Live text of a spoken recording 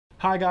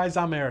Hi guys,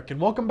 I'm Erik and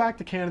welcome back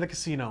to Canada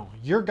Casino,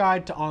 your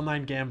guide to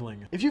online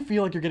gambling. If you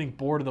feel like you're getting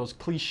bored of those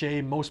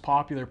cliche, most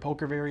popular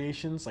poker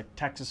variations like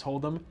Texas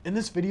Hold'em, in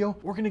this video,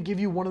 we're going to give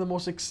you one of the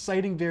most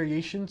exciting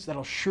variations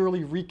that'll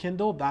surely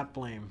rekindle that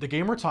flame. The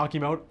game we're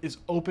talking about is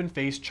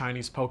open-face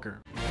Chinese poker.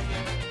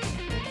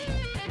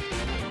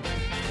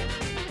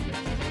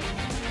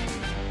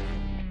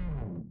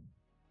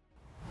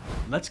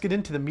 Let's get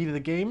into the meat of the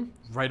game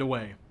right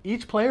away.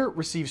 Each player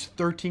receives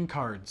 13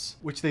 cards,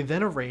 which they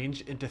then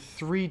arrange into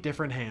 3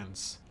 different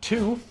hands.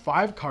 2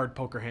 5-card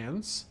poker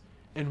hands,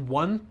 and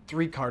 1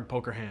 3-card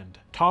poker hand.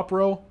 Top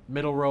row,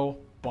 middle row,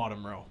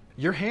 bottom row.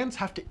 Your hands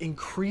have to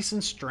increase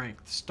in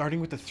strength,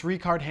 starting with the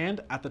 3-card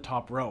hand at the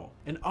top row.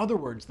 In other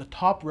words, the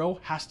top row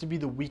has to be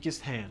the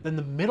weakest hand. Then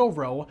the middle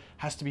row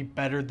has to be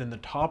better than the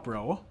top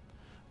row.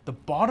 The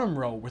bottom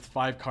row with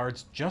 5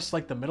 cards, just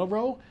like the middle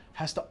row,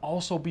 has to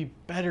also be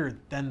better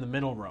than the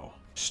middle row.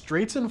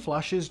 Straights and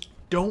flushes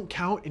don't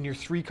count in your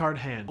 3-card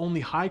hand, only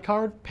high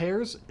card,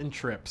 pairs, and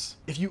trips.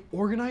 If you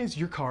organize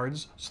your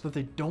cards so that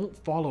they don't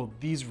follow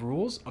these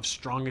rules of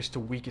strongest to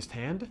weakest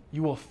hand,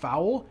 you will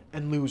foul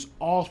and lose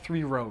all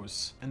 3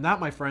 rows. And that,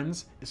 my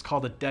friends, is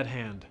called a dead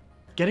hand.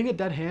 Getting a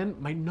dead hand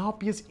might not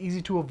be as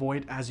easy to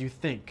avoid as you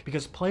think,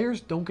 because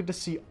players don't get to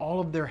see all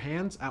of their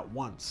hands at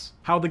once.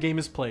 How the game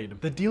is played.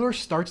 The dealer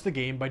starts the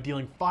game by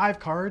dealing 5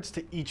 cards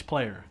to each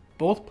player.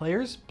 Both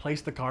players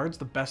place the cards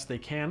the best they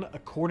can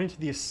according to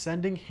the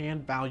ascending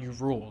hand value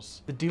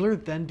rules. The dealer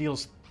then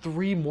deals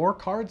 3 more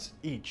cards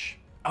each.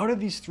 Out of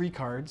these 3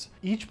 cards,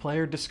 each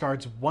player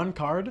discards 1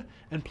 card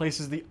and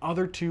places the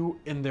other 2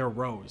 in their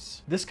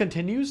rows. This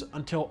continues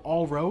until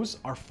all rows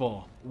are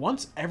full.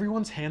 Once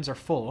everyone's hands are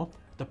full,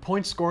 the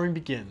point scoring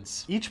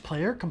begins. Each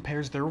player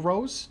compares their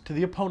rows to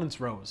the opponent's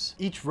rows.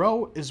 Each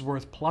row is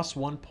worth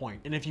 +1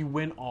 point, and if you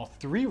win all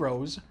 3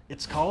 rows,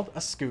 it's called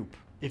a scoop.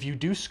 If you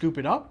do scoop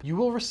it up, you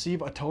will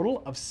receive a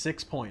total of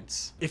 6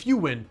 points. If you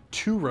win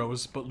 2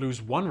 rows but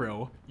lose 1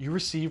 row, you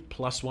receive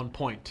 +1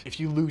 point. If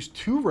you lose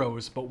 2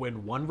 rows but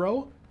win 1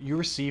 row, you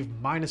receive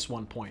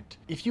 -1 point.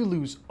 If you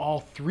lose all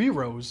 3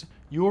 rows,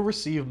 you will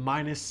receive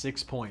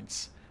 -6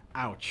 points.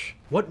 Ouch.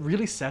 What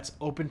really sets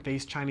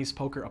open-face Chinese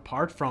poker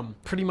apart from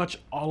pretty much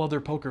all other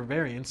poker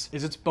variants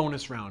is its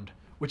bonus round,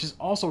 which is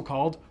also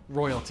called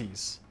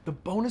royalties. The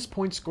bonus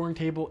point scoring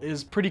table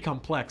is pretty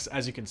complex,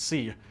 as you can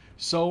see,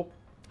 so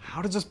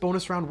how does this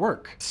bonus round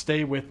work?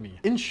 Stay with me.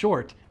 In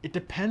short, it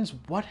depends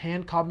what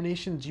hand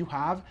combinations you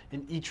have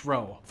in each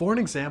row. For an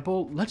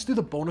example, let's do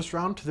the bonus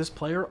round to this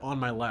player on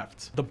my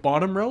left. The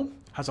bottom row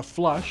has a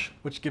flush,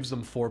 which gives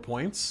them 4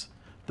 points.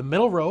 The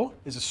middle row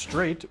is a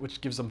straight, which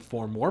gives them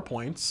 4 more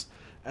points.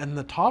 And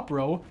the top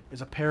row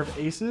is a pair of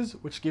aces,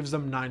 which gives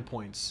them 9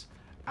 points.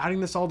 Adding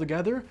this all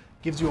together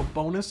gives you a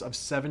bonus of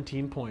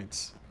 17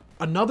 points.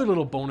 Another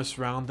little bonus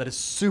round that is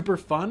super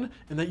fun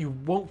and that you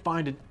won't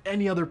find in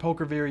any other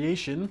poker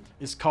variation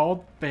is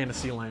called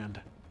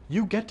Fantasyland.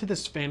 You get to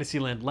this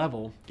Fantasyland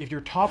level if your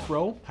top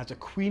row has a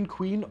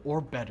queen or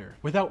better,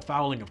 without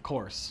fouling of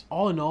course.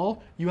 All in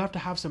all, you have to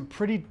have some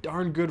pretty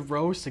darn good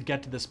rows to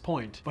get to this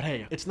point. But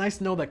hey, it's nice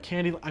to know that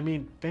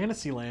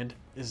Fantasyland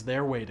is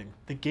there waiting.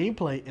 The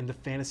gameplay in the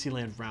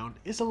Fantasyland round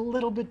is a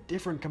little bit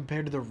different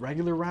compared to the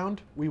regular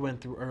round we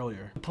went through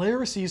earlier. The player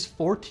receives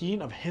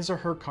 14 of his or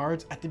her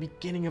cards at the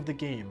beginning of the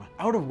game,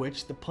 out of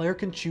which the player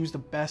can choose the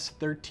best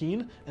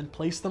 13 and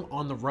place them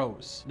on the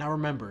rows. Now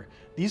remember,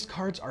 these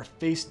cards are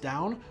face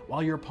down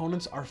while your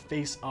opponents are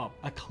face up,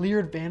 a clear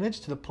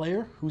advantage to the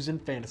player who's in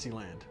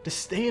Fantasyland. To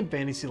stay in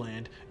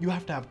Fantasyland, you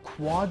have to have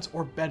quads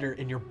or better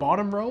in your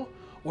bottom row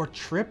or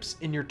trips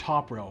in your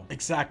top row.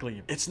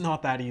 Exactly, it's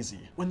not that easy.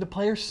 When the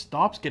player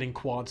stops getting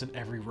quads in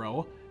every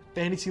row,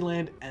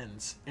 Fantasyland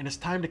ends, and it's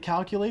time to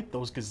calculate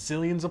those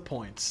gazillions of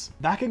points.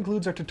 That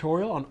concludes our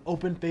tutorial on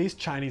open-face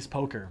Chinese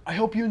poker. I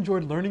hope you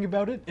enjoyed learning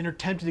about it and are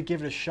tempted to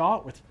give it a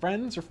shot with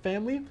friends or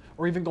family,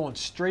 or even going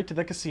straight to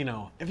the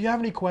casino. If you have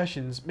any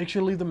questions, make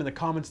sure to leave them in the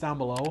comments down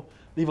below,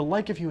 leave a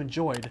like if you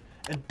enjoyed,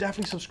 and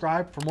definitely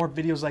subscribe for more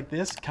videos like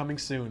this coming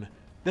soon.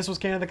 This was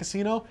Canada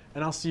Casino,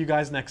 and I'll see you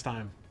guys next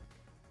time.